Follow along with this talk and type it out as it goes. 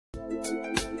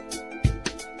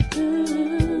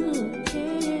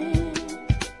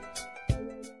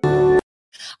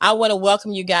I want to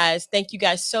welcome you guys. Thank you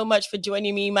guys so much for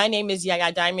joining me. My name is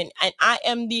Yaya Diamond, and I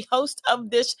am the host of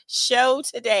this show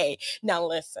today. Now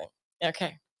listen,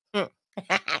 okay.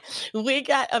 We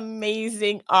got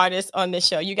amazing artists on the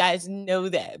show. You guys know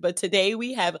that. But today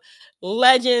we have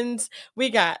legends.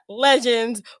 We got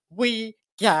legends. We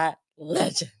got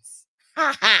legends.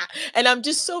 And I'm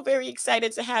just so very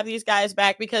excited to have these guys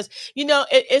back because, you know,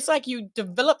 it's like you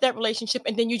develop that relationship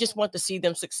and then you just want to see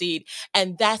them succeed.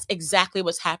 And that's exactly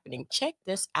what's happening. Check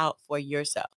this out for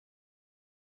yourself.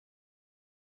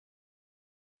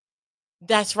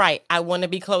 That's right. I want to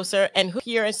be closer and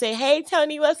here and say, hey,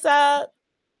 Tony, what's up?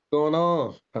 What's going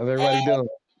on? How's everybody doing?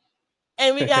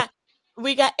 And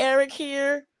we got Eric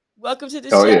here. Welcome to the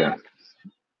show. Oh, yeah.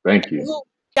 Thank you.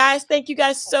 Guys, thank you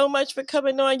guys so much for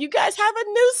coming on. You guys have a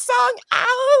new song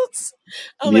out.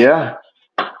 Oh, yeah.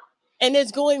 And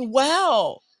it's going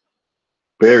well.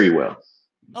 Very well.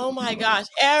 Oh my gosh.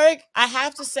 Eric, I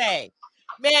have to say,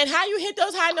 man, how you hit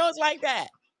those high notes like that?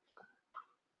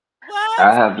 What?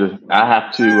 I have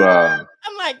to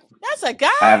I'm like, that's a guy.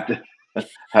 I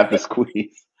have to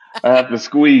squeeze. I have to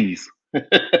squeeze. I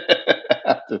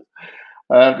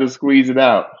have to squeeze it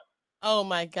out. Oh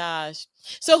my gosh.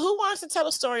 So who wants to tell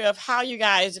a story of how you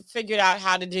guys figured out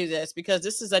how to do this? Because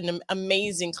this is an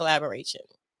amazing collaboration.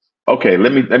 Okay,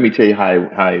 let me tell you how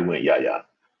it went, Yaya.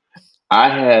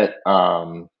 I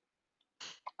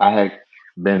had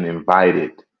been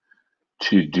invited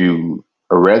to do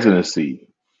a residency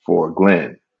for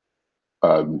Glenn.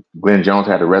 Glenn Jones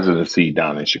had a residency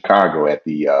down in Chicago at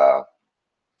the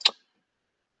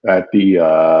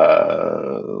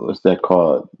what's that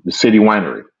called? The City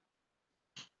Winery.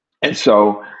 And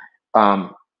so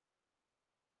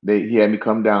he had me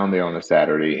come down there on a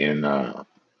Saturday and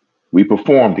we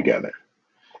performed together.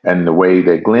 And the way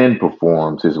that Glenn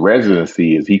performs his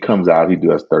residency is he comes out, he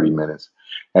does 30 minutes.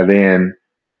 And then,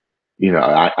 you know,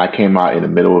 I came out in the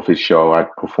middle of his show. I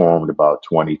performed about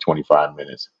 20, 25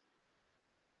 minutes.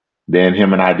 Then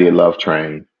him and I did Love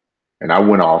Train. And I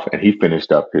went off and he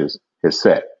finished up his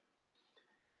set.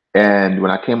 And when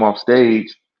I came off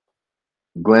stage,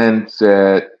 Glenn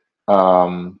said,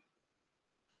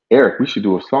 Eric, we should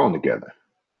do a song together.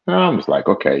 And I was like,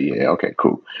 okay,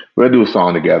 cool. We'll do a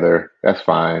song together. That's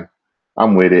fine.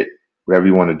 I'm with it. Whatever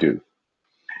you want to do.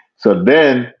 So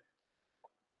then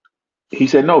he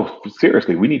said, no,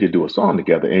 seriously, we need to do a song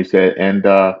together. And he said, and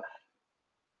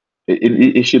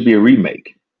it should be a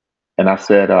remake. And I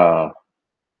said,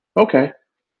 okay.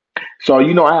 So,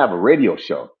 you know, I have a radio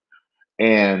show.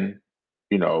 And,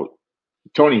 you know,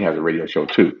 Tony has a radio show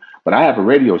too. But I have a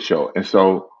radio show. And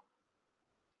so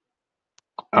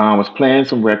I was playing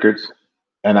some records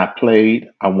and I played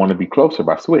I Want to Be Closer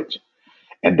by Switch.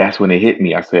 And that's when it hit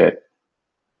me. I said,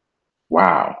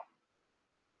 wow,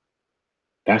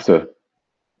 that's a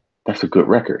good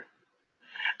record.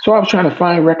 So I was trying to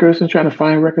find records. And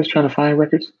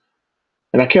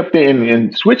I kept thinking,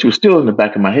 and Switch was still in the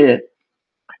back of my head.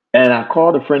 And I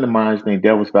called a friend of mine named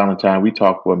Delvis Valentine. We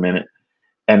talked for a minute.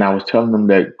 And I was telling him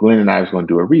that Glenn and I was going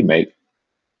to do a remake.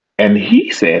 And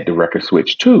he said the record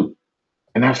Switch too.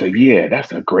 And I said, yeah,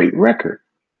 that's a great record.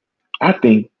 I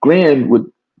think Glenn would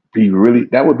be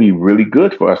really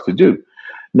good for us to do.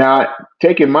 Now,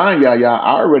 take in mind, Yaya,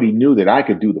 I already knew that I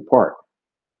could do the part.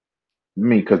 I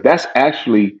mean, because that's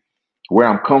actually where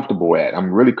I'm comfortable at.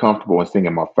 I'm really comfortable in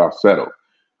singing my falsetto.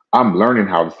 I'm learning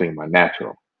how to sing my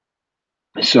natural.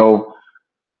 So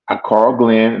I called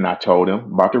Glenn and I told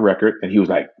him about the record. And he was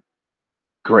like,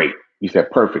 great. He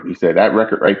said, perfect. He said, that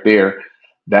record right there,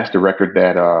 that's the record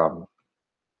that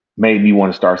made me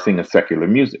want to start singing secular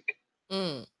music.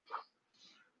 Mm.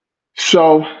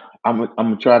 So I'm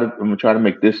gonna try to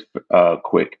make this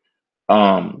quick.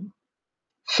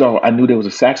 So I knew there was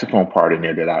a saxophone part in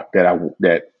there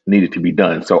that needed to be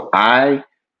done. So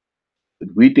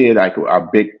we did like a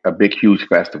big huge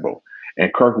festival,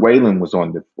 and Kirk Whalen was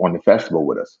on the festival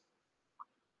with us.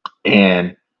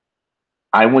 And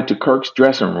I went to Kirk's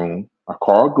dressing room. I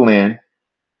called Glenn,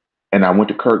 and I went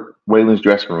to Kirk Whalen's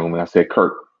dressing room, and I said,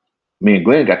 Kirk, me and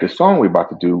Glenn got this song we're about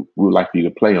to do. We would like for you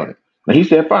to play on it. And he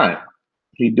said, fine,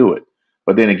 he'd do it.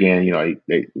 But then again, you know,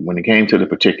 when it came to the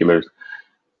particulars,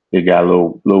 it got a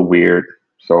little weird.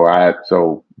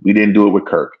 So we didn't do it with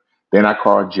Kirk. Then I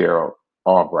called Gerald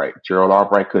Albright. Gerald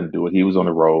Albright couldn't do it. He was on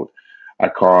the road. I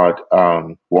called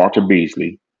Walter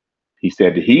Beasley. He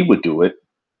said that he would do it.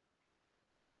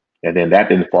 And then that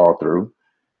didn't fall through.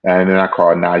 And then I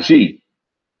called Najee.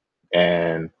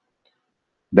 And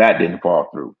that didn't fall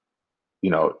through. You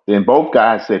know, then both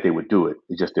guys said they would do it.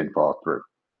 It just didn't fall through.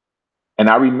 And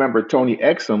I remember Tony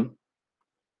Exum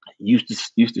used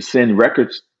to send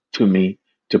records to me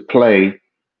to play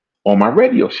on my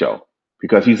radio show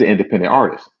because he's an independent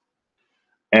artist.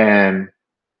 And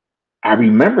I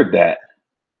remembered that.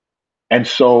 And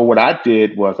so what I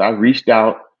did was I reached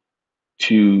out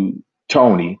to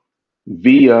Tony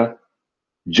via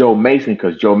Joe Mason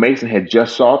because Joe Mason had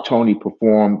just saw Tony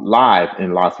perform live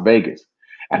in Las Vegas,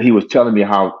 and he was telling me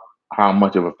how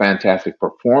much of a fantastic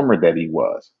performer that he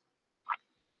was.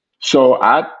 So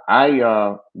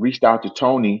I reached out to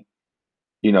Tony,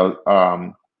 you know,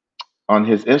 on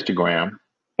his Instagram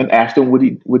and asked him would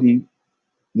he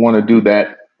want to do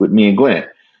that with me and Glenn.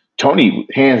 Tony,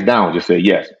 hands down, just said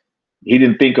yes. He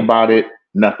didn't think about it,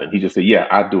 nothing. He just said, "Yeah,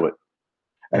 I'll do it."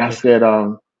 And I said,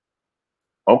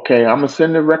 "Okay, I'm gonna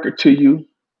send the record to you,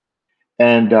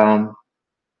 and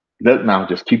look now,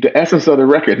 just keep the essence of the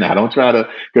record now. Don't try to,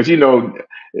 because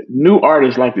new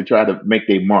artists like to try to make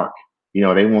their mark.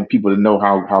 They want people to know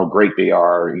how great they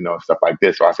are, stuff like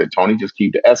this." So I said, "Tony, just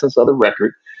keep the essence of the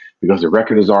record because the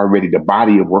record is already, the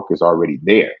body of work is already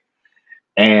there."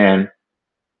 And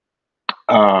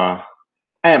I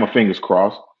had my fingers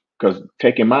crossed because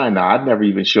take in mind now, I'd never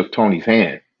even shook Tony's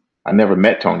hand. I never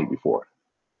met Tony before.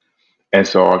 And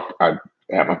so I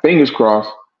had my fingers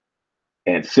crossed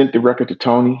and sent the record to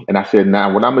Tony. And I said,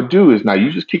 "Now what I'm gonna do is now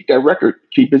you just keep that record,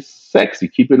 keep it sexy,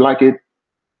 keep it like it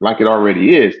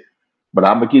already is. But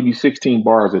I'm gonna give you 16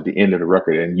 bars at the end of the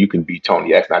record, and you can be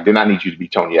Tony X. Now then I need you to be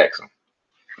Tony Exum."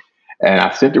 And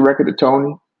I sent the record to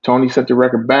Tony. Tony sent the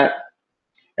record back,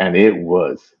 and it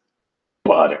was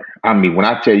butter. I mean, when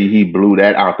I tell you he blew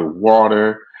that out the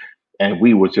water, and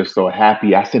we were just so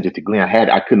happy. I sent it to Glenn.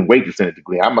 I couldn't wait to send it to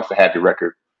Glenn. I must have had the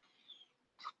record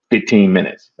 15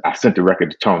 minutes. I sent the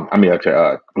record to Tony.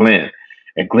 To Glenn,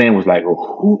 and Glenn was like,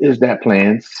 "Well, who is that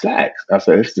playing sax?" I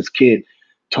said, "It's this kid,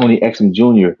 Tony Exum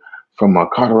Jr. from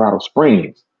Colorado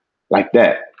Springs," like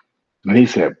that. And he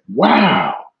said,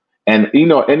 "Wow." And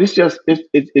and it's just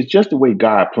the way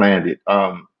God planned it.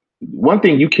 One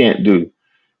thing you can't do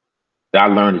that I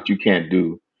learned that you can't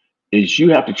do is you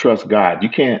have to trust God. You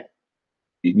can't.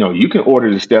 You can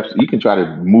order the steps. You can try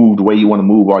to move the way you want to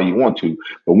move all you want to,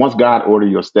 but once God order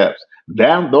your steps,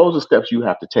 those are steps you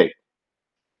have to take.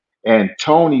 And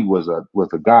Tony was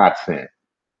a godsend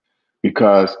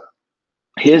because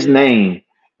his name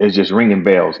is just ringing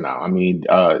bells now. I mean,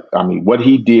 what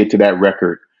he did to that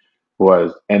record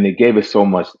and it gave it so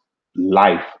much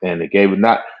life, and it gave it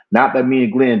not that me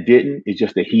and Glenn didn't. It's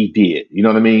just that he did. You know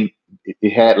what I mean?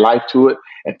 It had life to it,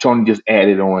 and Tony just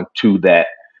added on to that,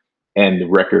 and the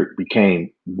record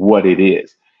became what it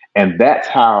is. And that's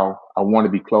how I Want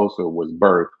to Be Closer was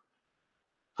birthed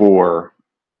for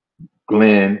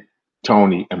Glenn,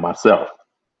 Tony, and myself.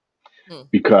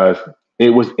 Because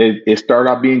it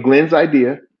started out being Glenn's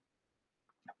idea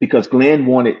because Glenn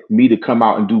wanted me to come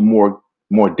out and do more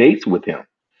dates with him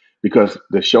because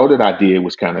the show that I did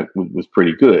was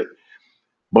pretty good.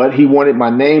 But he wanted my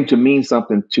name to mean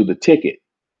something to the ticket.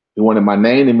 He wanted my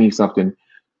name to mean something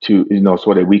to,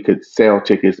 so that we could sell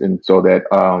tickets and so that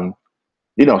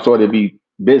so it'd be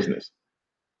business.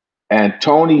 And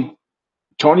Tony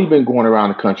been going around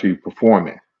the country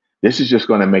performing. This is just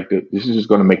going to make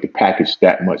the package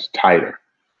that much tighter.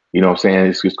 You know what I'm saying?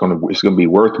 It's going to be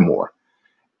worth more.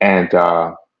 And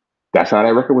that's how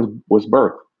that record was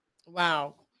birthed.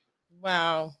 Wow.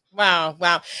 Wow. Wow.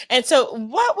 Wow. And so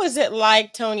what was it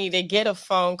like, Tony, to get a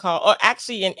phone call or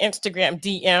actually an Instagram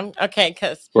DM? Okay,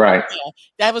 because right.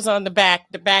 That was on the back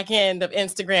end of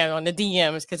Instagram on the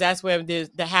DMs, because that's where the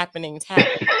happenings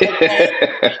happen. Okay?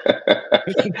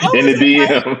 In the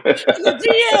DM. In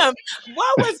the DM.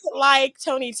 What was it like,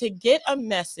 Tony, to get a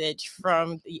message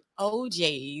from the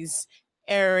OJ's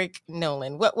Eric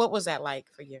Nolan? What was that like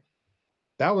for you?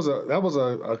 That was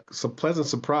a pleasant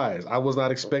surprise. I was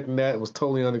not expecting that. It was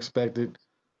totally unexpected,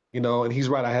 and he's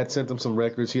right. I had sent him some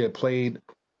records. He had played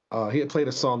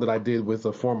a song that I did with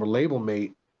a former label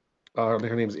mate. Her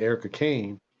name is Erica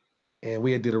Kane, and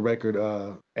we had did a record,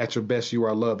 At Your Best You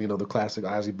Are Loved, the classic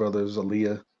Isley Brothers,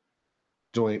 Aaliyah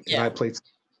joint. Yeah. And I played,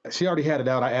 she already had it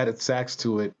out. I added sax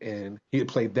to it, and he had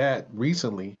played that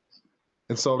recently.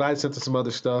 And so I sent him some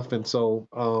other stuff. And so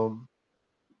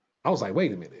I was like,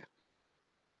 wait a minute.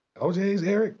 OJ's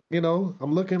Eric,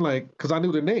 I'm looking like, because I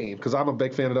knew the name, because I'm a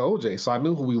big fan of the OJ. So I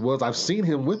knew who he was. I've seen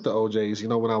him with the OJs,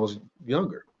 when I was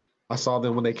younger. I saw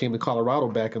them when they came to Colorado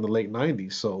back in the late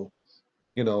 90s. So,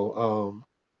 and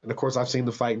of course I've seen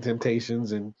the Fighting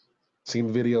Temptations and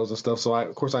seen videos and stuff. So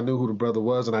of course I knew who the brother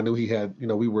was, and I knew he had,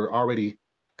 we were already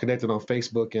connected on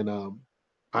Facebook and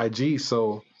IG.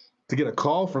 So to get a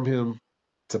call from him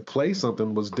to play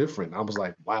something was different. I was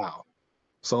like, wow.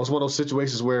 So it's one of those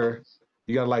situations where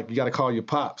you gotta call your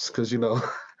pops because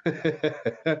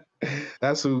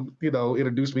that's who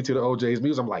introduced me to the OJ's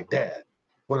music. I'm like, Dad,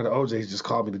 one of the OJ's just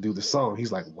called me to do this song.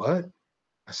 He's like, what?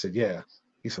 I said, yeah.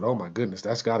 He said, oh my goodness,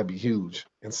 that's got to be huge.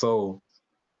 And so,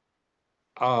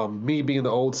 me being the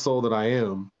old soul that I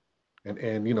am,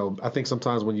 and I think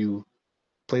sometimes when you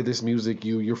play this music,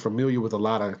 you're familiar with a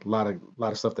lot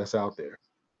of stuff that's out there.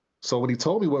 So when he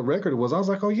told me what record it was, I was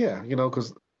like, oh yeah,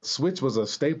 because Switch was a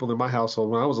staple in my household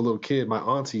when I was a little kid. My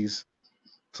aunties,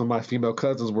 some of my female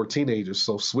cousins were teenagers,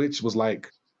 so Switch was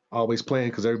like always playing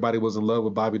because everybody was in love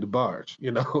with Bobby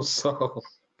DeBarge. So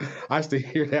I used to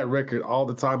hear that record all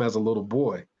the time as a little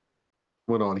boy.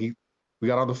 Went on. We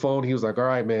got on the phone. He was like, "All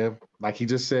right, man," like he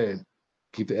just said,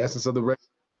 keep the essence of the record.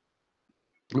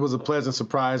 It was a pleasant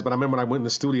surprise, but I remember when I went in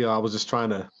the studio, I was just trying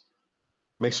to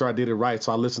make sure I did it right.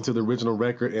 So I listened to the original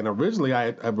record, and originally I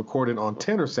recorded on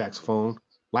tenor saxophone,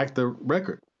 like the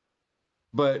record.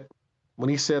 But when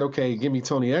he said, "Okay, give me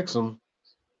Tony Exum,"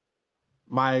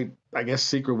 my I guess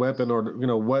secret weapon, or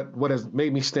what has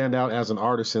made me stand out as an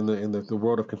artist in the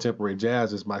world of contemporary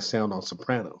jazz is my sound on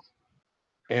soprano.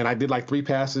 And I did like 3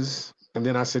 passes, and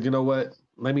then I said, you know what?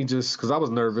 Let me just, because I was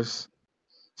nervous,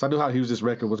 so I knew how huge this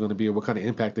record was going to be and what kind of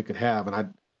impact it could have.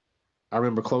 And I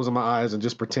remember closing my eyes and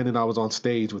just pretending I was on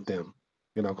stage with them,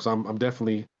 because I'm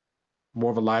definitely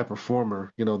more of a live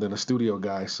performer, than a studio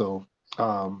guy. So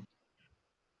um,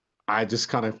 I just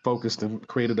kind of focused and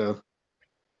created a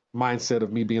mindset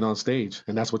of me being on stage,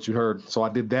 and that's what you heard. So I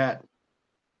did that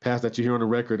pass that you hear on the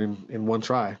record in one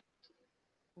try,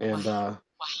 and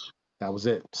that was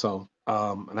it. So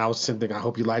and I was sitting thinking, I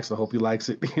hope he likes it. I hope he likes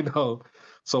it.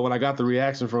 So when I got the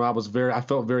reaction from, I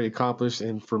felt very accomplished.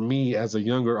 And for me, as a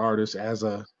younger artist, as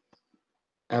an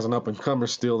up and comer,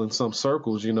 still in some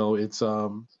circles,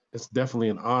 it's definitely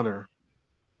an honor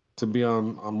to be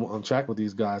on track with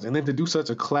these guys, and then to do such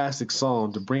a classic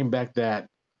song to bring back that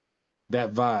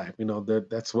vibe.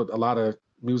 That's what a lot of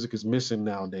music is missing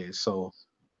nowadays. So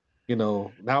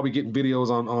now we're getting videos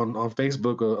on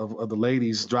Facebook of the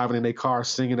ladies driving in their car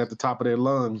singing at the top of their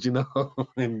lungs,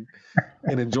 and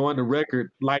enjoying the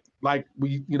record like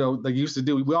we they used to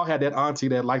do. We all had that auntie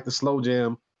that liked the slow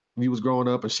jam when you was growing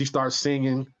up, and she starts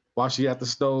singing while she at the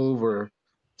stove, or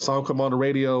song come on the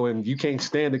radio and you can't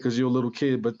stand it because you're a little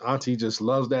kid, but auntie just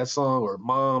loves that song, or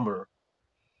mom or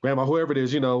grandma, whoever it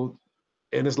is, and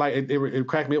it's like it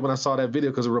cracked me up when I saw that video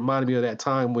because it reminded me of that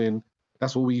time when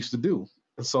that's what we used to do.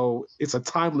 And so it's a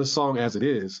timeless song as it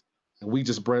is, and we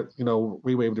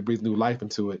were able to breathe new life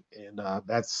into it, and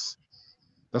that's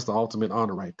the ultimate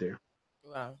honor right there.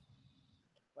 Wow.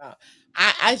 Wow.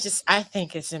 I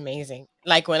think it's amazing.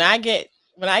 Like when I get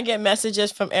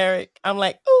messages from Eric, I'm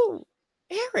like, "Ooh,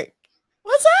 Eric,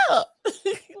 what's up?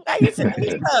 Why you sending me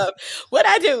stuff? What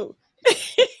I do?"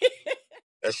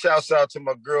 And shouts out to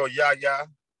my girl Yaya.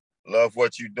 Love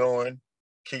what you're doing.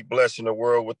 Keep blessing the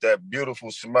world with that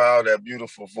beautiful smile, that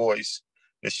beautiful voice.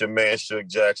 It's your man, Suge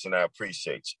Jackson. I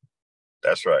appreciate you.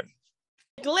 That's right.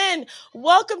 Glenn,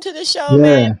 welcome to the show,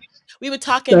 man. We were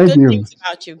talking Thank good you. things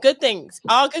about you. Good things.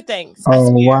 All good things. I Oh,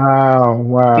 swear.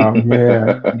 wow.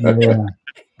 Yeah.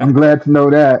 I'm glad to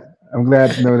know that.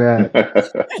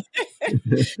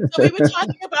 So we were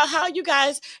talking about how you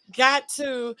guys got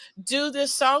to do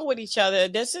this song with each other.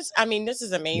 This is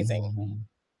amazing.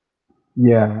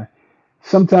 Yeah.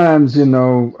 Sometimes,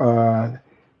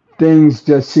 things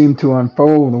just seem to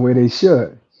unfold the way they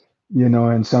should,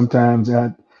 and sometimes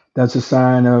that's a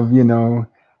sign of,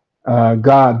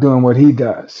 God doing what he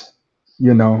does.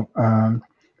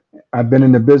 I've been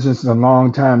in the business a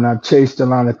long time and I've chased a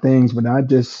lot of things, but I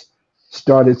just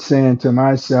started saying to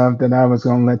myself that I was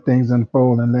going to let things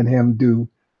unfold and let him do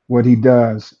what he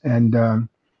does. And to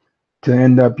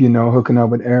end up, hooking up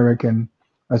with Eric and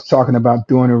us talking about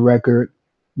doing a record,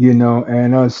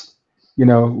 and us, you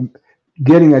know,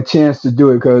 getting a chance to do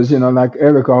it because, like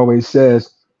Eric always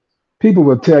says, people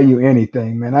will tell you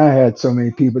anything, man. I had so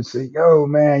many people say, yo,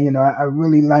 man, I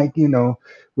really like,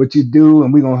 what you do,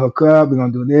 and we're going to hook up, we're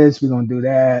going to do this, we're going to do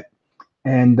that.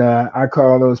 And I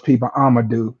call those people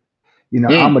Amadou.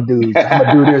 I'm going to do this, I'm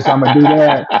going to do this, I'm going to do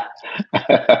that.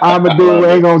 Amadou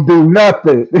ain't going to do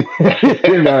nothing. They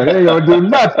ain't going to do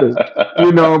nothing.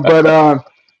 But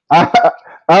I,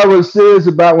 I was serious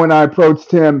about when I approached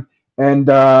him, and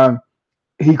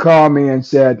he called me and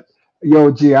said,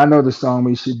 "Yo, G, I know the song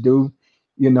we should do.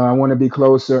 I want to be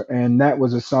closer." And that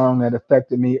was a song that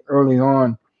affected me early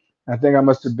on. I think I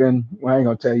must have been, well, I ain't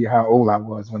gonna tell you how old I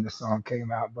was when the song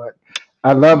came out, but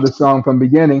I loved the song from the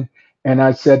beginning. And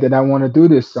I said that I want to do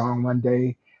this song one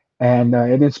day. And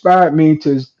it inspired me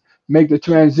to, make the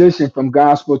transition from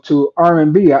gospel to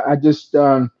R&B. I just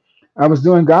I was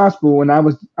doing gospel when I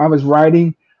was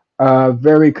writing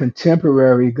very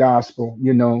contemporary gospel,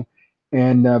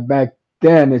 and back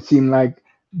then it seemed like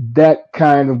that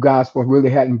kind of gospel really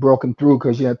hadn't broken through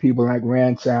because you had people like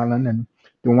Rance Allen and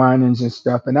the Winans and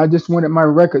stuff, and I just wanted my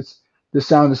records to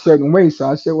sound a certain way. So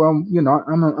I said, well, I'm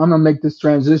gonna make this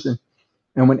transition.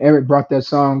 And when Eric brought that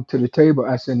song to the table,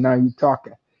 I said, now you're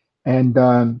talking.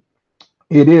 And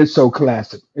it is so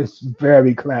classic. It's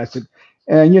very classic.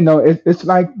 And, it's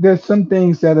like there's some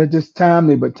things that are just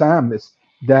timely but timeless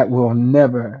that will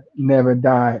never, never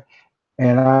die.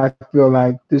 And I feel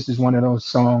like this is one of those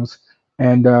songs.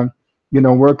 And,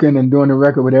 working and doing the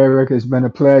record with Eric has been a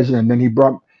pleasure. And then he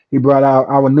brought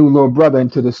our new little brother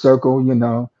into the circle,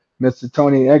 Mr.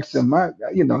 Tony Exum.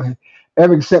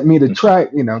 Eric sent me the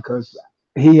track, because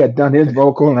he had done his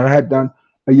vocal and I had done,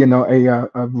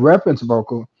 a reference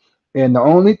vocal. And the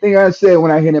only thing I said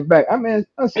when I hit it back, I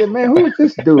said, man, who is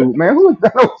this dude, man? Who is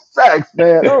that old sax,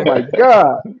 man? Oh my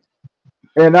God.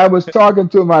 And I was talking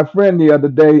to my friend the other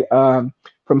day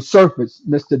from Surface,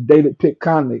 Mr. David Pitt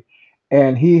Conley,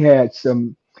 and he had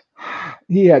so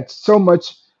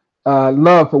much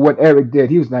love for what Eric did.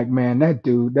 He was like, man, that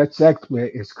dude, that sax player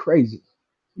is crazy,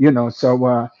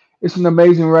 So it's an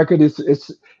amazing record.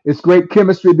 It's great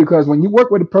chemistry because when you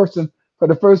work with a person for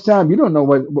the first time, you don't know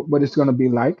what it's going to be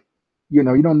like. You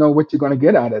don't know what you're going to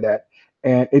get out of that,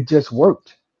 and it just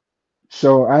worked.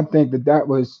 So I think it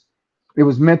was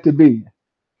meant to be.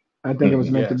 I think it was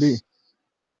meant to be. Yes,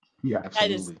 Yeah.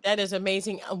 absolutely. That is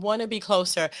amazing. I want to be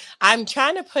closer. I'm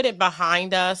trying to put it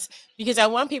behind us because I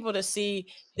want people to see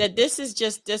that this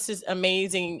is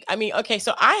amazing. I mean, okay,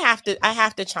 so I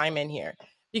have to chime in here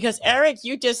because Eric,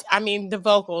 the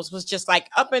vocals was just like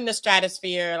up in the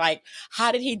stratosphere. Like,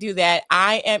 how did he do that?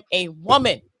 I am a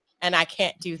woman and I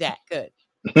can't do that good.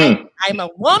 I'm a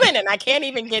woman and I can't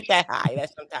even get that high.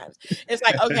 That sometimes it's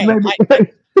like, okay, Maybe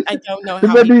I don't know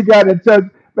how maybe he got in touch.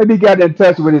 Maybe he got in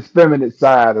touch with his feminine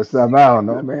side or something. I don't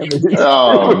know, man.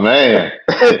 Oh man.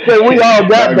 We all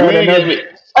got No, that in Glenn gave us.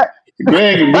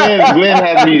 me Glenn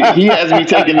has me he has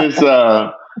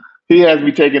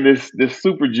me taking this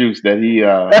super juice that he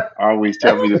always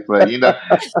tells me to play.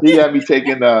 He had me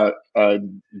taking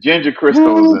ginger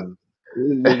crystals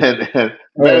and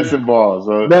medicine balls.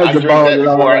 So I Medicine drink balls that and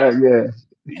all before that.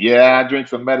 I drink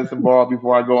some medicine ball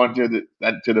before I go into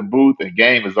the booth and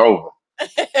game is over.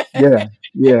 Yeah.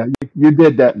 You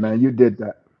did that, man. You did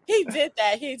that. He did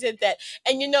that. He did that.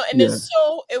 And and Yeah.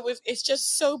 it's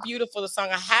just so beautiful, the song.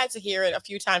 I had to hear it a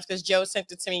few times because Joe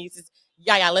sent it to me. He says,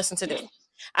 yeah, listen to this.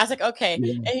 I was like, okay.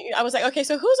 Yeah. And I was like, okay,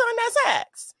 so who's on that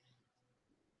sax?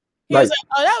 He was Right. like,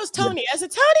 oh, that was Yeah. Tony. I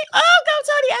said, Tony? Oh, go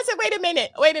Tony. I said,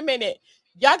 wait a minute.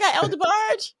 Y'all got Elder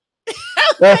Barge? I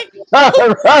was like, who's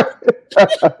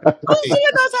Hey,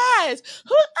 doing those eyes?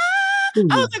 Who?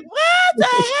 I was like, what the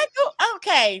heck?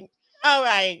 Okay. All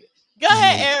right. Go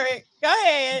ahead, Eric. Go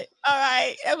ahead. All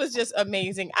right. It was just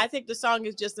amazing. I think the song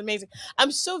is just amazing.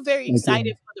 I'm so very Thank excited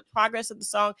you. for the progress of the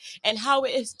song and how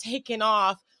it is taken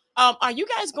off. Are you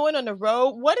guys going on the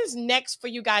road? What is next for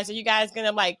you guys? Are you guys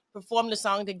gonna like perform the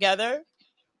song together?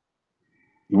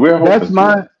 We're That's hoping to.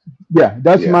 my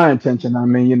that's Yeah. my intention. I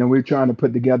mean, we're trying to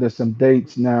put together some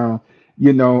dates now.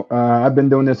 I've been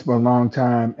doing this for a long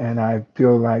time, and I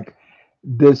feel like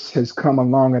this has come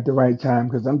along at the right time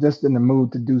because I'm just in the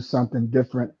mood to do something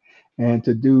different and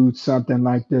to do something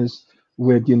like this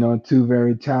with two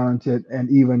very talented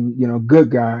and even good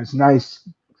guys, nice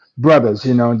brothers.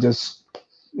 Just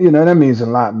that means a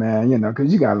lot, man.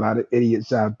 Because you got a lot of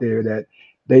idiots out there that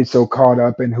they so caught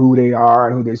up in who they are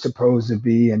and who they're supposed to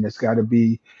be, and it's got to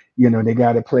be, they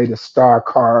got to play the star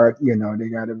card. They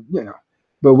got to,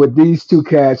 But with these two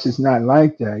cats, it's not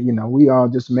like that. We all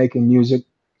just making music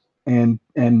and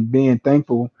being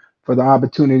thankful for the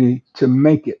opportunity to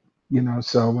make it.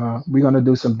 So we're gonna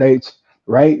do some dates,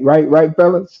 right,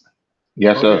 fellas.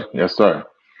 Yes, okay. sir. Yes, sir.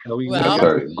 We Yes, Well, got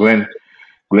sir. you. Glenn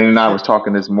and I was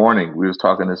talking this morning. We was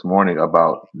talking this morning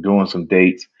about doing some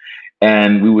dates,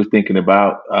 and we were thinking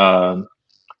about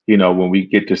when we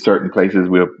get to certain places,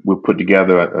 we'll put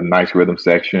together a nice rhythm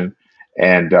section,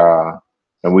 and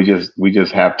we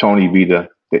just have Tony be the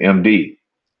MD,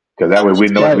 because that come way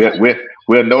to Right.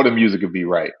 we'll know the music will be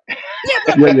right.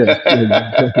 Tampa. Yeah.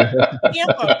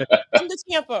 Tampa. Come to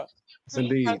Tampa. Yes, Come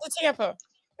indeed. to Tampa.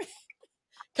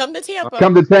 Come to Tampa.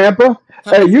 Come to Tampa.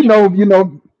 Come Hey, to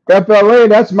Tampa. FLA.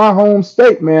 That's my home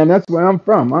state, man. That's where I'm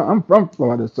from. I'm from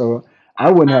Florida, so I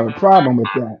wouldn't have a problem with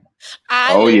that.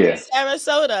 I Oh live yeah. in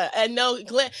Sarasota, and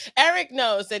Eric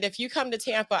knows that if you come to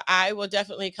Tampa, I will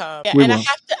definitely come. Yeah, We and will.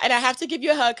 I have to give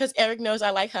you a hug because Eric knows I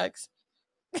like hugs.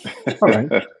 All right.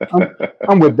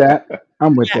 I'm with that.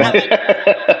 I'm with Yeah, I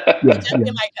that. Yeah, yeah,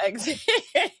 definitely like hugs.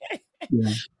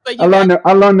 yeah. But you guys,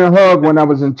 I learned to hug when I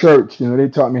was in church. You know, they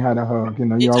taught me how to hug. You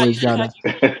know, they you taught you always how to hug. gotta.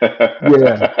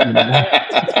 Yeah, you know.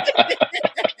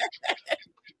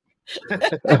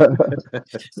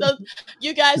 So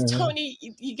you guys, Tony,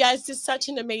 you guys did such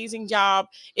an amazing job.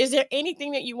 Is there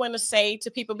anything that you want to say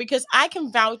to people? Because I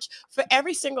can vouch for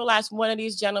every single last one of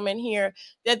these gentlemen here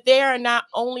that they are not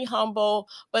only humble,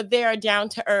 but they are down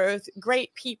to earth,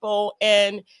 great people.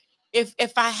 And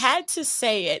if I had to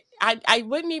say it, I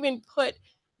wouldn't even put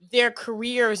their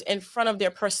careers in front of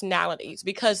their personalities,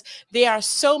 because they are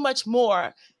so much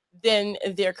more than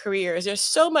their careers. There's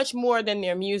so much more than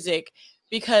their music,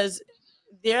 because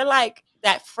they're like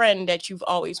that friend that you've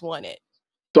always wanted.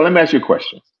 So let me ask you a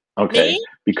question. Okay. Me?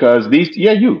 Because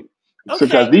you. So Okay.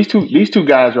 because these two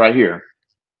guys right here,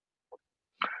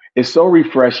 it's so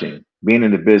refreshing being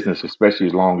in the business, especially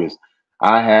as long as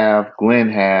I have, Glenn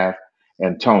have,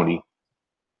 and Tony.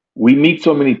 We meet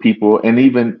so many people, and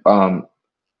even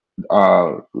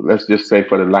let's just say,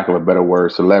 for the lack of a better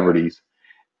word, celebrities,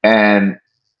 and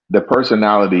the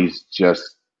personalities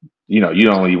just, you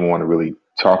don't even want to really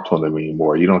talk to them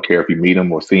anymore. You don't care if you meet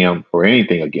them or see them or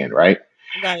anything again, right?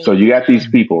 So Right. you got these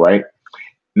people, right?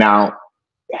 Now,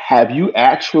 have you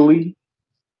actually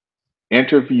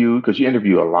interviewed, because you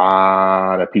interview a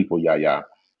lot of people, Yaya.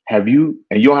 Have you,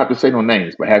 and you don't have to say no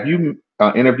names, but have you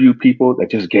interviewed people that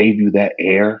just gave you that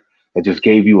air, that just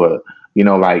gave you a,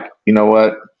 like, you know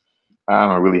what? I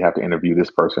don't really have to interview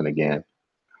this person again,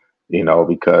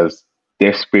 because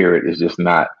their spirit is just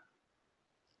not,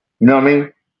 you know what I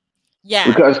mean? Yeah.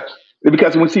 Because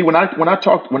when I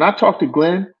talk to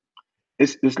Glenn,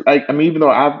 it's like, I mean, even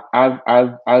though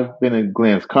I've been in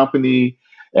Glenn's company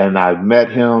and I've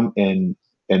met him, and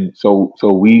so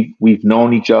we've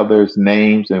known each other's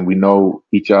names and we know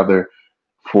each other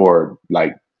for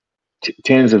like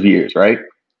tens of years, right?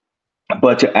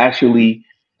 But to actually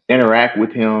interact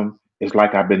with him is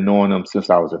like I've been knowing him since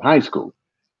I was in high school.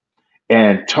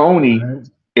 And Right. Tony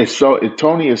is so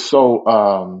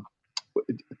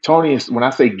Tony is, when I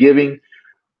say giving,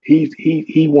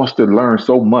 he wants to learn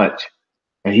so much,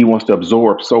 and he wants to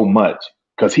absorb so much,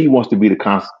 because he wants to be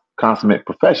the consummate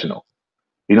professional.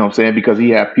 You know what I'm saying? Because he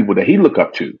have people that he look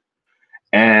up to,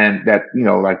 and that,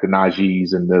 like the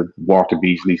Najees and the Walter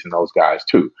Beasleys and those guys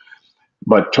too.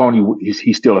 But Tony,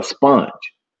 he's still a sponge.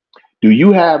 Do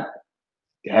you have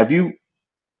you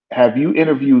have you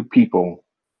interviewed people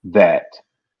that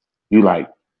you like,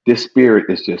 this spirit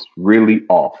is just really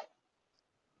off?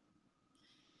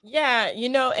 Yeah.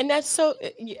 And that's so,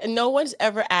 no one's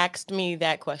ever asked me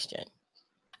that question.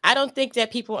 I don't think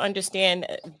that people understand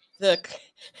the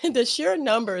the sheer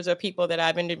numbers of people that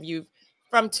I've interviewed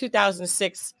from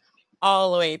 2006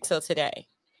 all the way till today.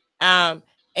 Um,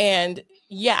 and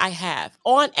yeah, I have,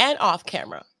 on and off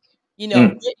camera,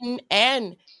 Mm, written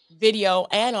and video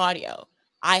and audio.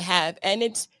 I have, and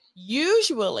it's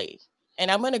usually,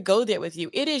 and I'm going to go there with you.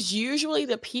 It is usually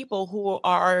the people who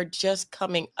are just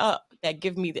coming up that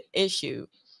give me the issue,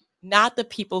 not the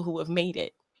people who have made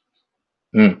it,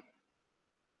 mm,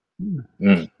 Mm.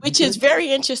 mm, which is Okay.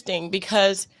 very interesting,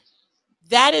 because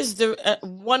that is the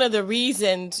one of the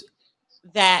reasons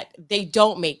that they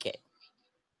don't make it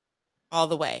all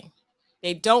the way.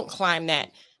 They don't climb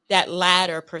that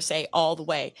ladder per se all the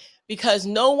way, because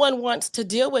no one wants to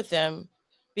deal with them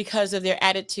because of their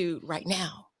attitude right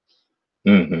now.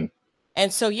 mm-hmm.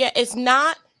 And so yeah, it's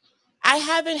not, I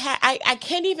haven't had, I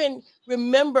can't even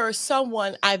remember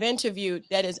someone I've interviewed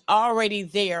that is already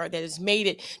there, that has made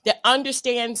it, that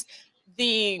understands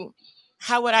the,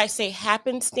 how would I say,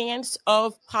 happenstance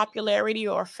of popularity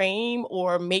or fame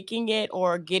or making it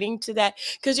or getting to that.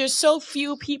 Because there's so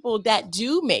few people that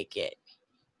do make it.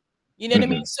 You know what I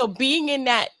mean? Mm-hmm. So being in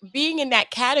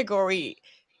that category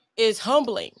is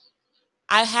humbling.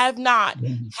 I have not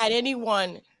Mhm. had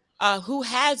anyone who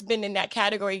has been in that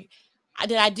category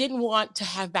that I didn't want to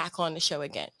have back on the show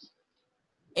again.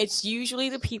 It's usually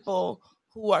the people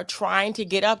who are trying to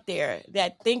get up there,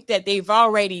 that think that they've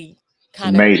already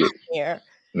kind of Made it. gotten there,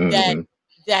 that Mm-hmm.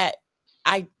 that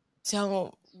I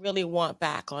don't really want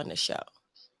back on the show.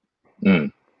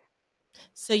 Mm.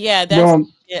 So yeah, that's No,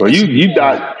 yeah, Well,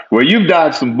 that's you've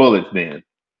dodged some bullets then,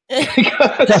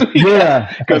 because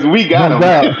yeah, we got no them.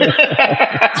 doubt.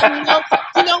 I know.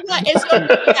 You know what? It's so,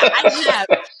 yeah, I have,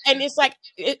 and it's like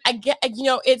I get.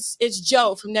 It's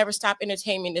Joe from Never Stop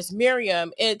Entertainment. It's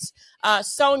Miriam. It's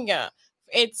Sonia.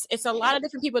 It's a lot of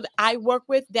different people that I work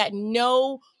with that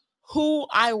know who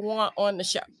I want on the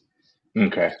show.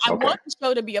 Okay. I Okay. want the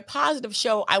show to be a positive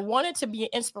show. I want it to be an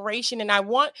inspiration, and I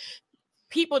want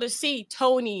people to see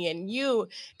Tony and you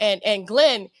and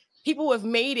Glenn, people who have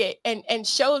made it, and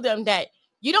show them that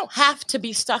you don't have to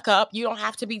be stuck up. You don't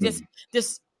have to be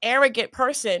this arrogant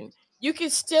person. You can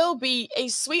still be a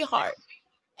sweetheart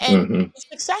and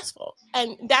successful.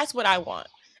 And that's what I want.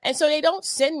 And so they don't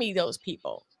send me those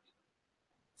people.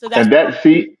 So that's that's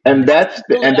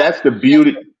the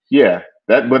beauty. Yeah.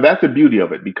 But that's the beauty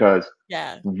of it, because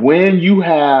when you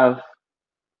have,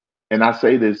 and I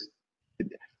say this,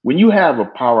 when you have a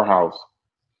powerhouse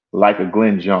like a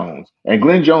Glenn Jones, and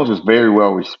Glenn Jones is very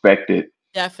well respected,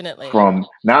 definitely, from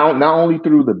not only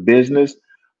through the business,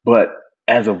 but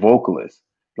as a vocalist.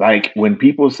 Like when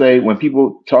people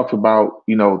talk about,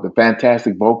 the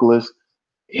fantastic vocalist,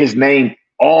 his name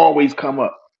always come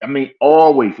up. I mean,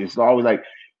 always. It's always like,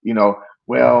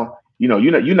 well,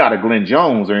 you're not a Glenn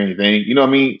Jones or anything. You know what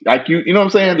I mean? Like you know what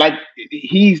I'm saying? Like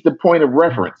he's the point of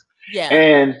reference.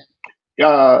 Yeah.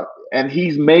 And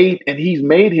he's made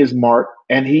his mark,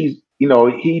 and he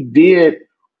did.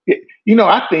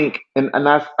 I think, and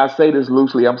I say this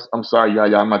loosely. I'm sorry,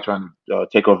 Yaya. I'm not trying to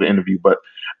take over the interview, but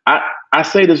I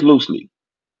say this loosely.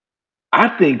 I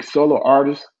think solo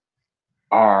artists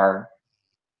are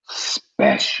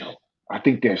special. I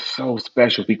think they're so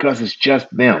special because it's just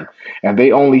them, and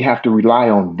they only have to rely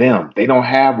on them. They don't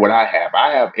have what I have.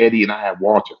 I have Eddie and I have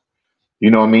Walter. You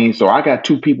know what I mean? So I got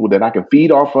two people that I can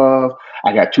feed off of.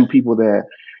 I got two people that,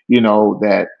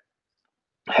 that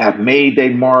have made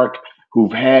their mark,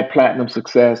 who've had platinum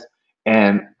success.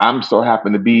 And I'm so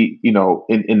happen to be, in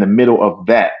the middle of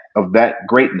that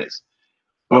greatness.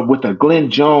 But with a Glenn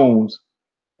Jones,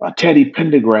 a Teddy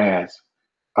Pendergrass,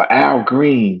 a Al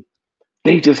Green,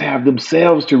 they just have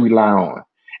themselves to rely on.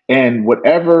 And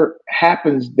whatever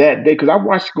happens that day, because I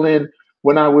watched Glenn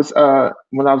when I was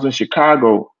in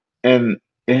Chicago, and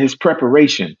in his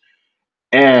preparation,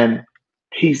 and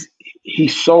he's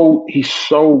so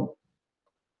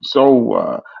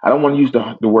I don't want to use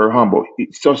the word humble.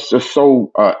 He's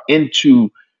so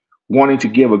into wanting to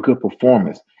give a good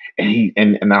performance.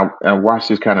 And I watched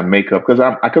this kind of makeup because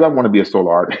I want to be a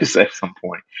solo artist at some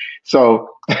point. So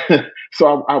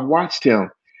I watched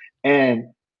him, and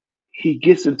he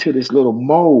gets into this little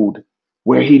mode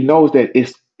where he knows that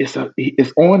it's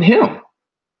on him.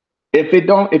 If it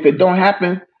don't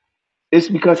happen, it's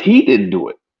because he didn't do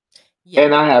it. Yeah.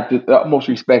 And I have the utmost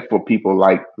respect for people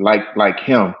like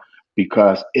him,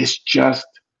 because it's just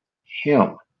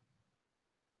him.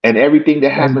 And everything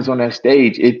that happens on that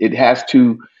stage, it has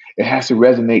to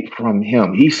resonate from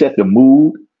him. He set the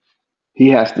mood. He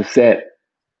has to set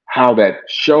how that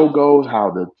show goes,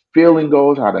 how the feeling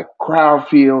goes, how the crowd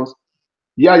feels.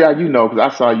 Yeah, because I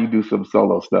saw you do some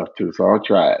solo stuff too, so I'll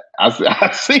try it.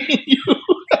 I seen you.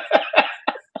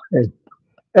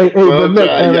 Hey, but look,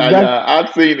 Eric,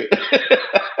 I've seen it.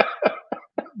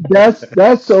 That's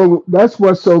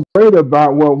what's so great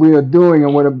about what we are doing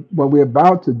and what we're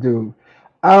about to do.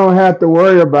 I don't have to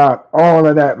worry about all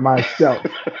of that myself.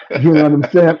 You know what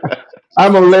I'm saying?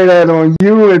 I'm gonna lay that on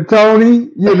you and Tony.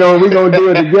 We're gonna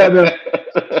do it together.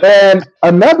 And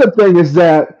another thing is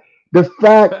that the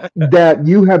fact that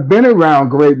you have been around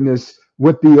greatness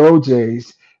with the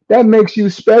OJs, that makes you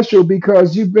special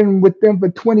because you've been with them for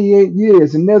 28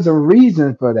 years, and there's a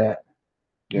reason for that.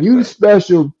 Yes, you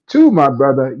special too, my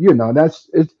brother.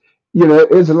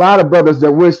 It's a lot of brothers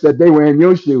that wish that they were in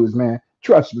your shoes, man.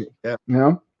 Trust me.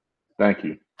 Yeah. Thank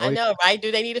you. I know, right?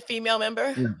 Do they need a female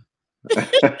member? Yeah.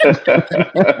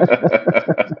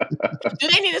 Do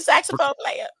they need a saxophone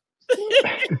player?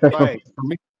 Right. For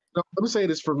me, let me say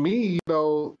this. For me,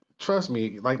 trust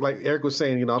me. Like Eric was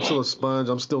saying, I'm still a sponge.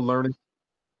 I'm still learning.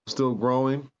 I'm still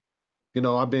growing.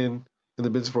 I've been in the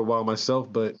business for a while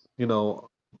myself, but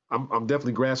I'm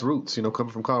definitely grassroots.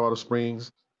 Coming from Colorado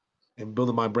Springs and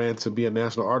building my brand to be a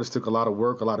national artist took a lot of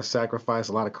work, a lot of sacrifice,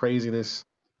 a lot of craziness.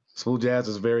 Smooth jazz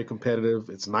is very competitive.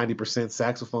 It's 90%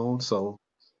 saxophone, so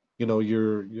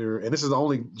you're and this is the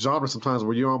only genre sometimes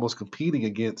where you're almost competing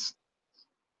against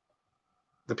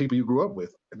the people you grew up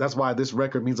with. And that's why this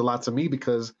record means a lot to me,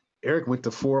 because Eric went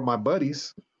to 4 of my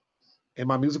buddies and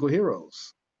my musical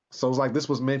heroes. So it's like this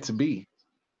was meant to be,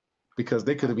 because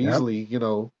they could have easily,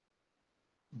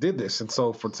 did this. And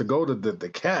so to go to the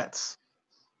Cats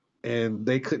and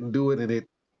they couldn't do it,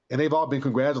 and they've all been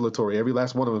congratulatory. Every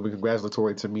last one of them has been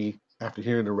congratulatory to me after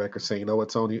hearing the record, saying, what,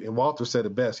 Tony? And Walter said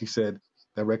it best. He said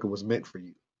that record was meant for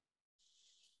you.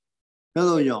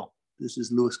 Hello, y'all. This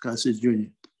is Louis Gossett Jr.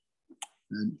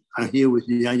 And I'm here with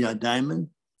Yaya Diamond.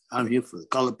 I'm here for the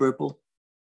color purple,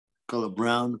 color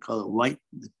brown, the color white,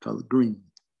 the color green.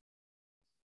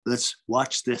 Let's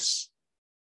watch this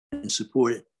and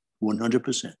support it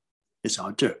 100%. It's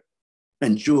our turn.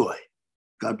 Enjoy.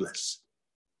 God bless.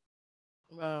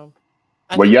 Wow.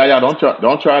 Well, yeah, don't try to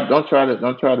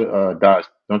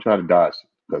dodge,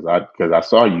 because I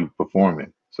saw you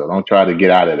performing, so don't try to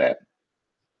get out of that.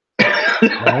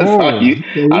 Oh, I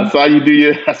okay. saw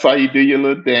you do your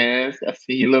little dance. I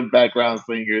see your little background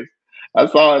singers. I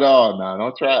saw it all. Now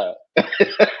don't try it.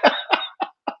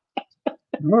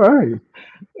 All right.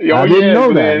 Oh I didn't yeah,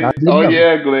 know that. I Glenn. didn't Oh know.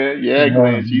 yeah, Glenn. Yeah,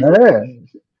 Glenn. Man.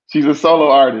 She's a solo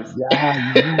artist. Yeah,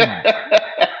 yeah.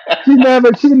 She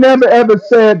never ever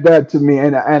said that to me,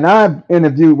 and I've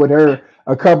interviewed with her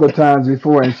a couple of times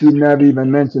before, and she never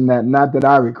even mentioned that. Not that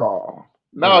I recall.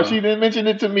 No, she didn't mention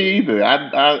it to me either.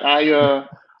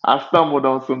 I stumbled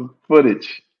on some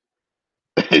footage.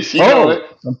 She know it.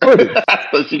 Oh, some footage.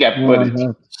 So she got footage.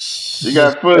 Uh-huh. She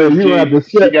got Hey, footage, you have G. to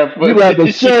She share. got You have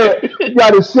to footage. share. You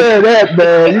got to share that,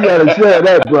 man. You got to share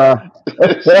that, bro.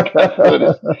 She got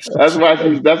footage.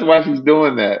 That's why she's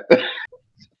doing that.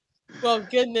 Well,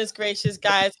 goodness gracious,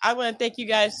 guys. I want to thank you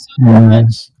guys so Yeah.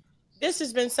 much. This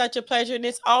has been such a pleasure, and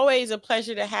it's always a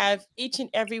pleasure to have each and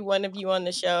every one of you on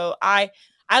the show. I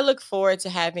look forward to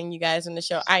having you guys on the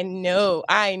show. I know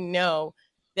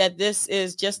that this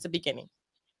is just the beginning.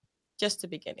 Just the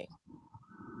beginning.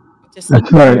 Just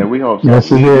That's right. Yeah, we hope so.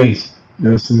 Yes, it We is.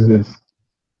 Yes, it is.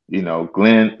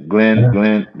 Glenn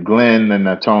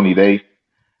and Tony, they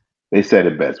said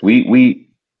it best. We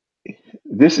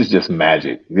this is just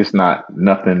magic. It's not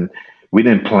nothing. We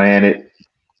didn't plan it.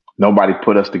 Nobody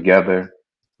put us together.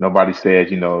 Nobody said,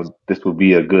 this would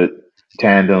be a good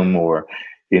tandem or,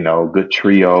 good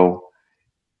trio.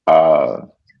 Uh,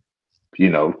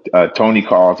 Tony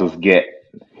calls us Get.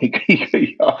 He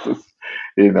calls us,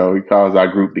 he calls our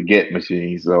group the Get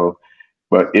Machine. So,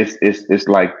 but it's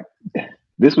like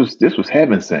this was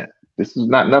heaven sent. This is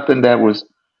not nothing that was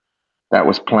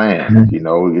planned.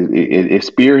 It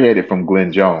spearheaded from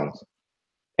Glenn Jones,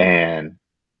 and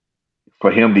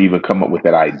for him to even come up with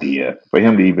that idea, for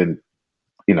him to even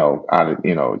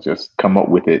just come up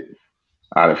with it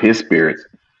out of his spirits,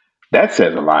 that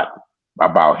says a lot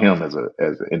about him as an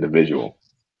individual.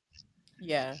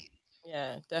 yeah,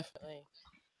 definitely.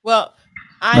 Well,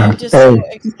 I am just so Hey,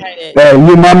 excited. hey,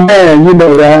 you my man. You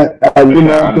know that. You Yeah,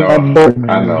 know I my know, boy, I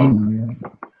man. You know, know that.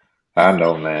 I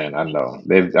know, man, I know.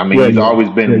 Yeah, He's yeah, always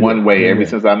yeah, been yeah, one way. Ever yeah,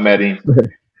 since I met him,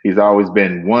 he's always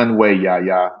been one way.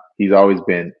 Yaya, he's always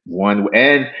been one way.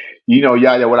 And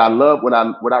Yaya, what I love, what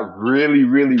I really,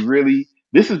 really, really,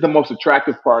 this is the most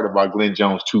attractive part about Glenn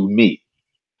Jones to me,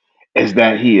 is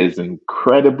that he is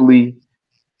incredibly,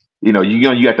 you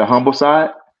got the humble side,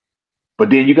 but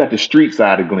then you got the street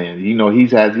side of Glenn. He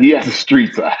has a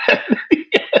street side.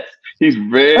 Yes, he's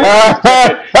very, yeah.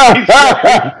 he's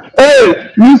very,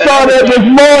 Hey, you and saw I'm gonna that this tell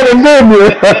morning, didn't you?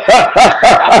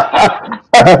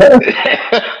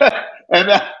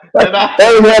 and I, and I,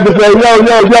 Hey, he had to say, yo,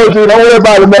 dude, don't worry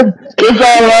about it, man. It's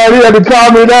all right. He had to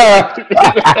calm me down.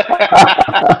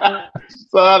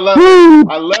 so I love it. Woo.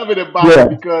 I love it about him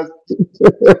Yeah. because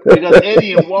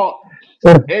Eddie and Walt,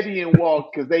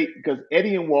 because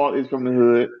Eddie and Walt is from the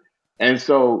hood, and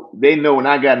so they know when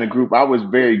I got in the group, I was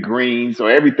very green, so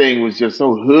everything was just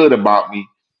so hood about me.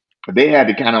 But they had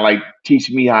to kind of like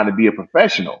teach me how to be a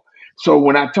professional. So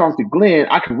when I talked to Glenn,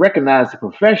 I could recognize the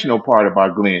professional part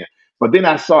about Glenn. But then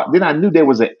I knew there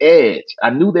was an edge.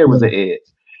 I knew there was an edge.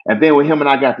 And then when him and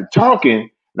I got to talking,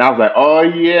 and I was like, oh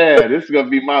yeah, this is gonna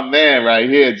be my man right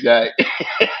here, Jack.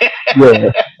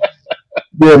 Yeah.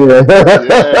 Yeah.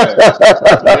 Yeah.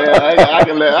 Yeah, I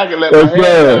can let my That's head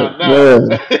right. down now. Yeah.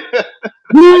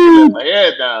 I can let Woo. my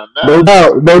head down No now.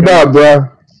 doubt. No doubt, bro.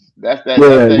 That's Yeah.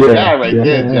 that guy Yeah. right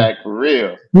there, Yeah. Jack, for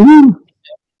real. Woo.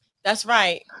 That's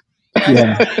right. That's Yeah.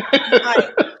 right. That's right.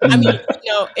 I mean,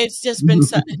 it's just been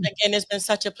Mm. again, it's been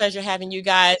such a pleasure having you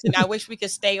guys, and I wish we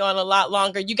could stay on a lot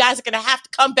longer. You guys are gonna have to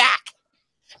come back,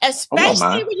 Oh, I don't especially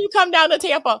mind. when you come down to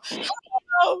Tampa.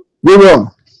 Hello, We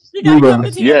will. you We gotta come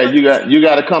will. to Yeah, Tampa. you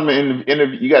got to come and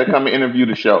interview. You got to come and interview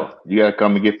the show. You got to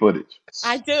come and get footage.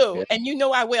 I do, Yeah. and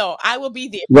I will. I will be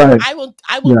there. Right. I will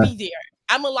Yeah. be there.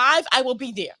 I'm alive. I will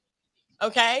be there.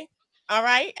 Okay. All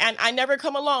right. And I never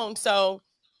come alone. So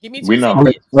give me We 2 know. All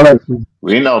right. seconds. All right.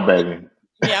 We know, baby.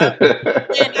 Yeah.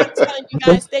 And I'm telling you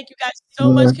Okay. guys, thank you guys so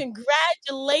Yeah. much.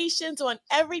 Congratulations on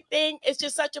everything. It's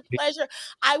just such a pleasure.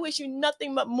 I wish you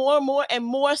nothing but more and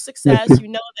more Thank success. you.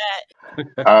 You know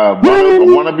that. I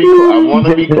want to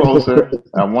be closer.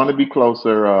 I want to be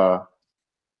closer.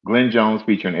 Glenn Jones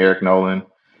featuring Eric Nolan,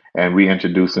 and we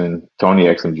introducing Tony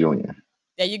Exum Jr.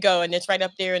 There you go. And it's right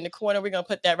up there in the corner. We're going to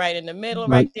put that right in the middle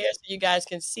Right. right there so you guys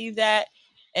can see that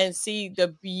and see the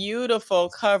beautiful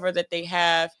cover that they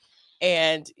have.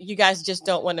 And you guys just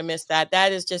don't want to miss that.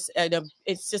 That is just,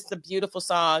 it's just a beautiful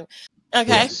song. Okay.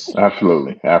 Yes.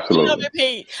 Absolutely. I love Absolutely. it,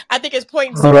 Pete. I think it's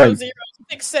point All zero right. zero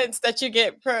 0.006 cents that you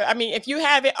get per. I mean, if you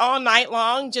have it all night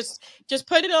long, just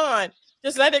put it on.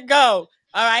 Just let it go.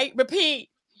 All right. Repeat.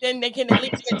 Then they can at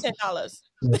least get $10.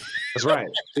 That's right.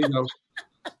 You know.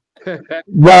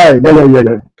 Right.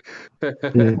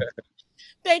 Yeah.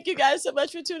 Thank you guys so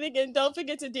much for tuning in. Don't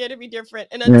forget to dare to be different.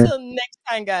 And Yeah. until next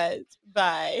time, guys.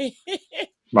 Bye.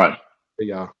 Right.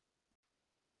 Yeah.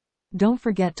 Don't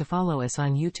forget to follow us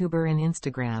on YouTube and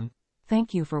Instagram.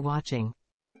 Thank you for watching.